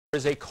There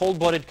is a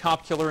cold-blooded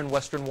cop killer in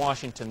western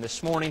Washington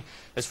this morning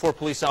as 4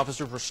 police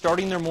officers were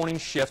starting their morning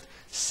shift,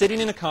 sitting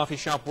in a coffee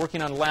shop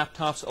working on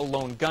laptops. A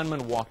lone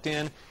gunman walked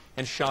in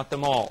and shot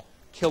them all,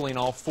 killing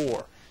all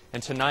 4.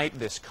 And tonight,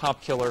 this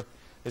cop killer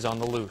is on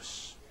the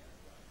loose.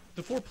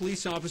 The 4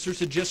 police officers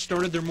had just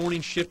started their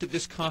morning shift at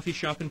this coffee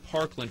shop in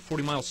Parkland,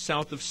 40 miles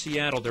south of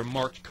Seattle. Their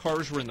marked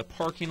cars were in the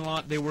parking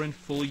lot. They were in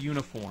full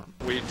uniform.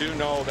 We do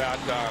know that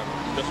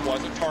this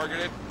wasn't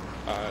targeted.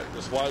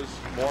 This was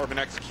more of an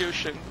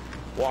execution.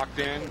 Walked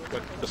in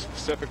with the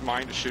specific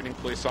mind of shooting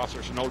police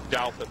officers. No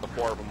doubt that the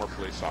 4 of them were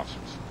police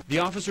officers. The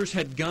officers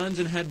had guns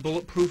and had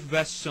bulletproof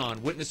vests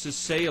on. Witnesses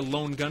say a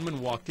lone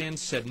gunman walked in,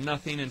 said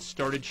nothing, and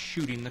started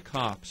shooting the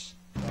cops.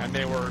 And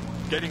they were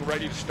getting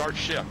ready to start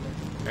shift.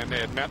 And they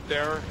had met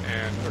there,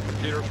 and their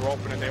computers were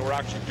open, and they were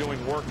actually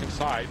doing work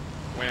inside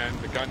when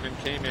the gunman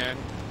came in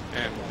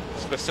and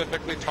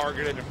specifically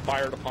targeted and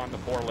fired upon the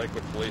 4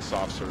 Lakewood police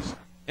officers.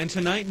 And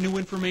tonight, new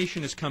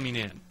information is coming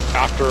in.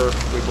 After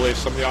we believe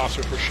some of the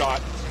officers were shot,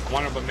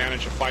 one of them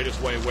managed to fight his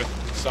way with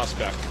the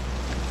suspect,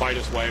 fight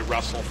his way,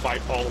 wrestle, fight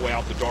all the way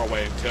out the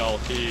doorway until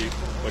he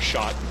was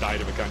shot and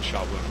died of a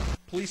gunshot wound.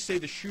 Police say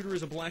the shooter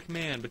is a black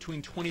man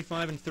between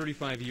 25 and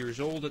 35 years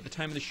old. At the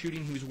time of the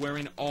shooting, he was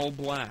wearing all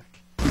black.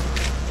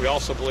 We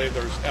also believe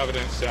there's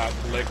evidence that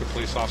the Lakewood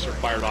police officer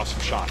fired off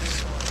some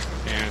shots,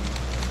 and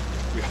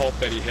we hope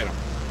that he hit him.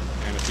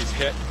 And if he's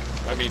hit,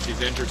 that means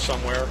he's injured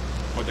somewhere.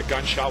 With a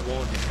gunshot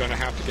wound, he's going to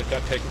have to get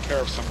that taken care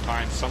of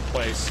sometime,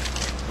 someplace.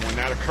 And when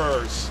that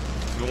occurs,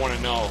 we want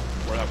to know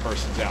where that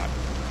person's at.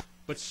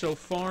 But so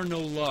far, no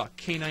luck.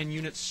 Canine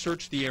units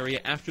searched the area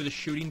after the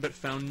shooting but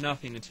found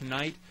nothing. And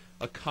tonight,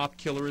 a cop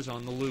killer is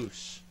on the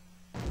loose.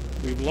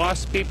 We've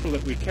lost people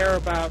that we care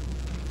about.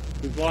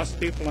 We've lost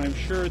people I'm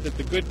sure that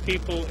the good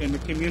people in the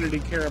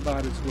community care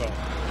about as well.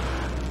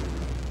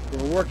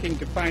 We're working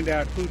to find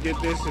out who did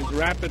this as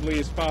rapidly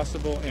as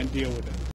possible and deal with it.